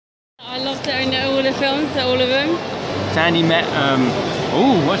I loved it in all the films, all of them. Sandy met,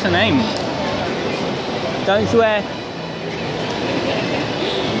 oh, what's her name? Don't swear.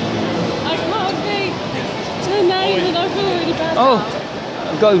 I can't think the name and I feel really bad now.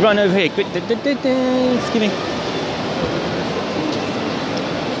 I've got to run over here. Quick, excuse me.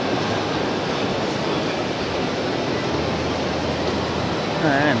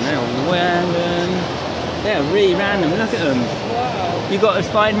 They're random. They're really random. Look at them. Wow. You got a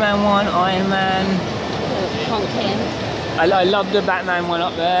Spider-Man one, Iron Man. Pumpkin. I love the Batman one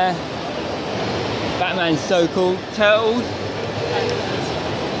up there. Batman's so cool. Turtles.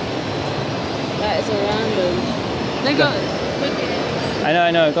 That is a random. They got. I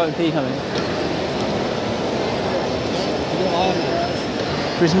know. I've got the pee coming.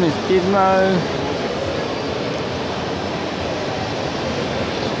 Christmas Gizmo.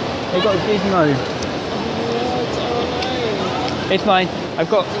 They got Gizmo. Oh no. It's fine. I've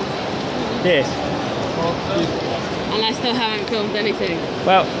got this. And I still haven't filmed anything.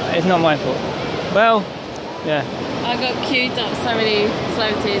 Well, it's not my fault. Well, yeah. I got queued up so many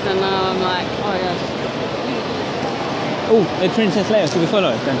floaties and now I'm like, oh yeah. Oh, the Princess Leia, should we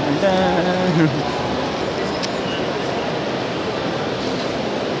follow? Dun, dun, dun.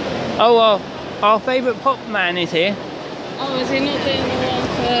 Oh, well, our favourite pop man is here. Oh, is he not doing the one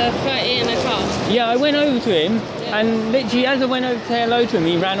for 30 in a car? Yeah, I went over to him and literally as I went over to say hello to him,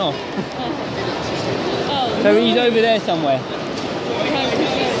 he ran off. Oh, So he's over there somewhere. I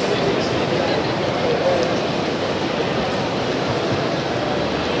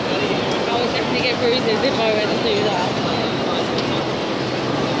would definitely get bruises if I were to do that.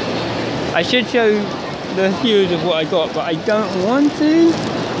 I should show the hues of what I got, but I don't want to.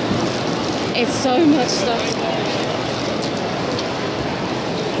 It's so much stuff.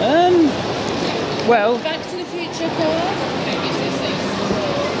 Well, Back to the Future car.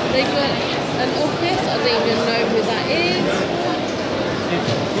 They got an office. I don't even know who that is.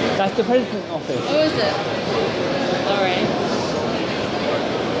 that's the president's office. Oh, is it? Sorry.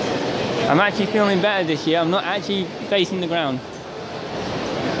 I'm actually feeling better this year. I'm not actually facing the ground.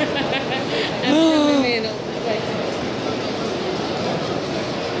 And filming me in all the places.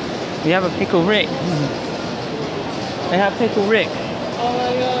 We have a Pickle Rick. They have Pickle Rick. Oh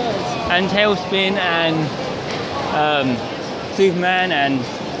my god. And Tailspin and Superman and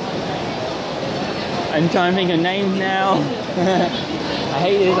I'm trying to think of names now. I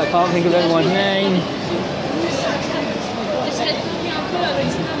hate this, I can't think of everyone's name.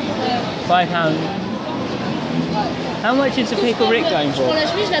 £5. How much is the Pickle Rick going for? Je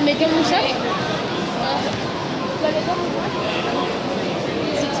la mets dans mon sac.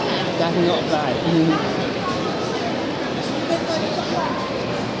 That's not bad.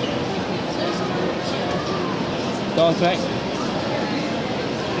 Star Trek.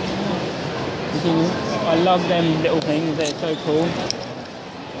 I love them little things, they're so cool.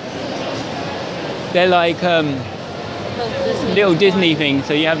 They're like little Disney things,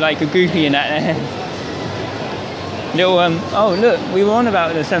 so you have like a Goofy in that there. Little oh look, we were on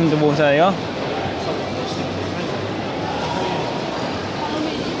about the Seven Dwarfs earlier.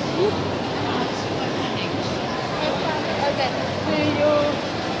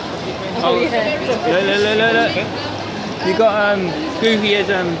 Oh yeah. Look. You got Goofy as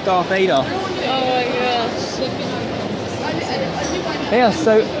Darth Vader. Oh my gosh. They are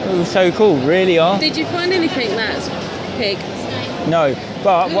so cool, really are. Did you find anything that's pig? No,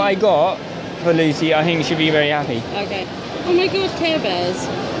 but what I got for Lucy, I think she'll be very happy. Okay. Oh my god, Care Bears.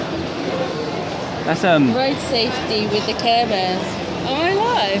 That's Road safety with the Care Bears. Oh my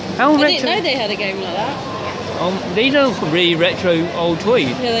life. How I retro- didn't know they had a game like that. these are really retro old toys.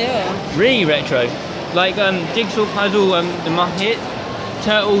 Yeah, they are. Really retro. Like Jigsaw Puzzle, the Muppet,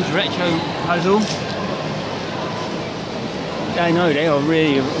 Turtles retro puzzle. I know they are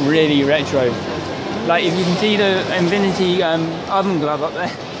really retro. Like if you can see the Infinity oven glove up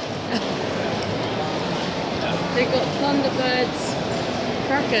there. They got Thunderbirds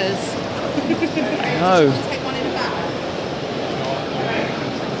crackers. No. Take one in the back.